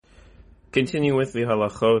Continue with the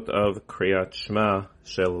halachot of Kriyat Shema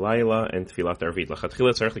Shel Laila and Tfilat Arvit.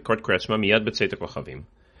 Lachatchila tzarich likort Kriyat Shema miyad b'tzeit HaKochavim.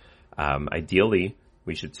 Ideally,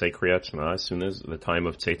 we should say Kriyat Shema as soon as the time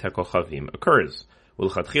of Tzeit HaKochavim occurs.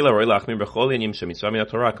 Ulchatchila roi lachmir b'chol yanim shemitzvah min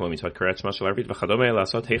haTorah kamo mitzvat Kriyat Shema Shel Arvit v'chadome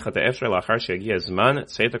la'asot heicha de'efshar la'achar sheyagia zman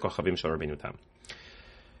Tzeit HaKochavim Shel Rabbeinu Tam.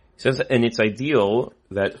 He says, and it's ideal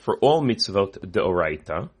that for all mitzvot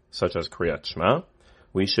de'oraita, such as Kriyat Shema,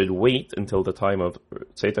 we should wait until the time of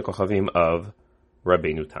Tzeit HaKochavim of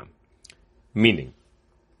Rabbeinu Tam. Meaning,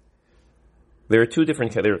 there are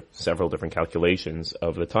several different calculations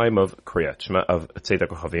of the time of Kriyat Shema, of Tzeit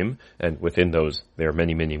HaKochavim, and within those, there are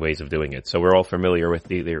many, many ways of doing it. So we're all familiar with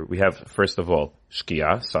we have, first of all,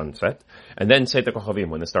 Shkia, sunset, and then Tzeit HaKochavim,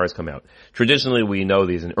 when the stars come out. Traditionally, we know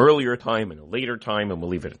there's an earlier time and a later time, and we'll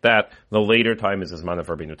leave it at that. The later time is the Zman of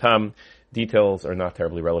Rabbeinu Tam. Details are not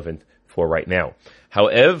terribly relevant for right now.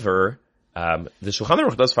 However, the Shulchan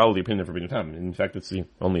Aruch does follow the opinion of Rabbeinu Tam. In fact, it's the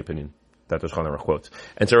only opinion that the Shulchan Aruch quotes.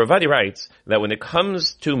 And so Ravadi writes that when it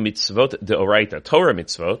comes to mitzvot deoraita, Torah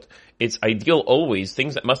mitzvot, it's ideal always,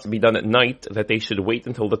 things that must be done at night, that they should wait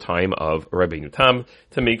until the time of Rabbeinu Tam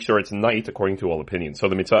to make sure it's night according to all opinions. So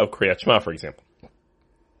the mitzvah of Kriyat Shema, for example.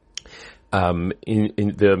 In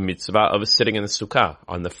the mitzvah of sitting in the sukkah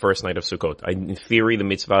on the first night of Sukkot. In theory, the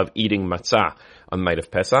mitzvah of eating matzah on the night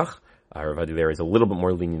of Pesach. Ravadi there is a little bit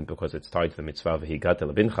more lenient because it's tied to the mitzvah of higat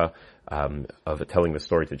elabincha, of telling the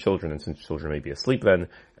story to children, and since children may be asleep then,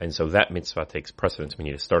 and so that mitzvah takes precedence. We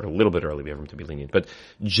need to start a little bit early. We have room to be lenient. But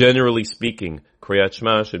generally speaking, Kriyat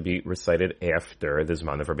Shema should be recited after the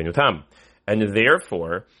Zman of Rabbeinu Tam. And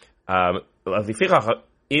therefore, if you said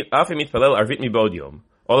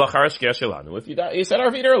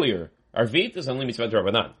Arvit earlier, Arvit is only mitzvah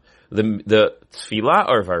d'Rabbanan. The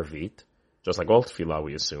tefillah of Arvit, just like all tefillah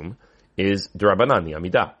we assume, is d'Rabbanan, the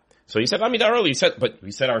Amidah. So you said Amidah earlier, but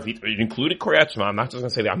we said Arvit, it included Kriyat Shema. I'm not just going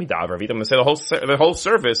to say the Amidah of Arvit, I'm going to say the whole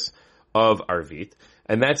service of Arvit,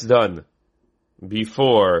 and that's done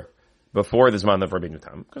before the Zman of Rabbeinu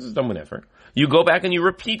Tam, because it's done whenever. You go back and you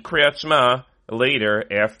repeat Kriyat Shema later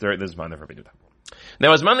after the Zman of Rabbeinu Tam.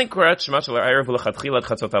 Now, as manli Kriyat Shema shel Erev u'lechatchila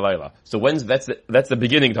chatzot halayla. So that's the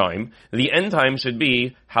beginning time. The end time should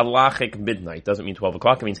be halachic midnight. Doesn't mean 12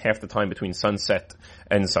 o'clock. It means half the time between sunset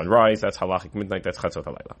and sunrise. That's halachic midnight. That's chatzot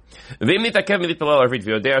halayla. V'im nitakev militpalel arvit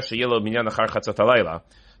v'yodea sheyelo minyan achar chatzot halayla.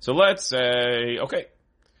 So let's say, okay,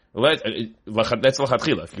 that's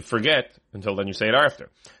lechatchila. If you forget until then, you say it after.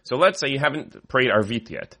 So let's say you haven't prayed arvit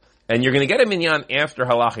yet, and you're going to get a minyan after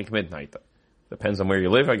halachic midnight. Depends on where you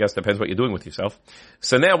live, I guess. Depends what you're doing with yourself.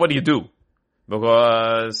 So now, what do you do?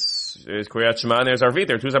 Because there's Kriyat Shema and there's Arvit.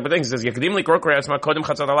 There are two separate things. It says, Yekdim likor Kriyat Shema kodem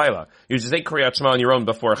chatzot halayla. You should say Kriyat Shema on your own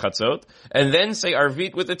before chatzot, and then say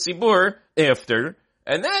Arvit with the tzibur after,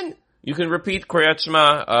 and then you can repeat Kriyat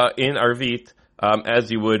Shema in Arvit as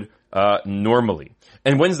you would normally.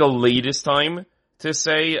 And when's the latest time to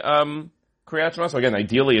say Kriyat Shema? So again,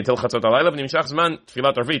 ideally until chatzot halayla, v'nimshach zman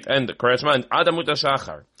tfilat Arvit and Kriyat Shema and adamut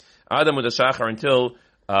hashachar. Adamut hashachar until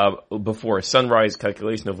before sunrise,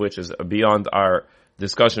 calculation of which is beyond our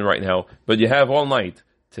discussion right now. But you have all night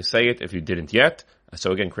to say it if you didn't yet.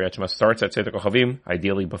 So again, Kriyat Shema starts at Tzeit HaKochavim,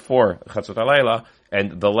 ideally before Chatzot HaLayla,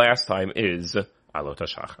 and the last time is Alot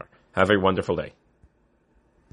HaShachar. Have a wonderful day.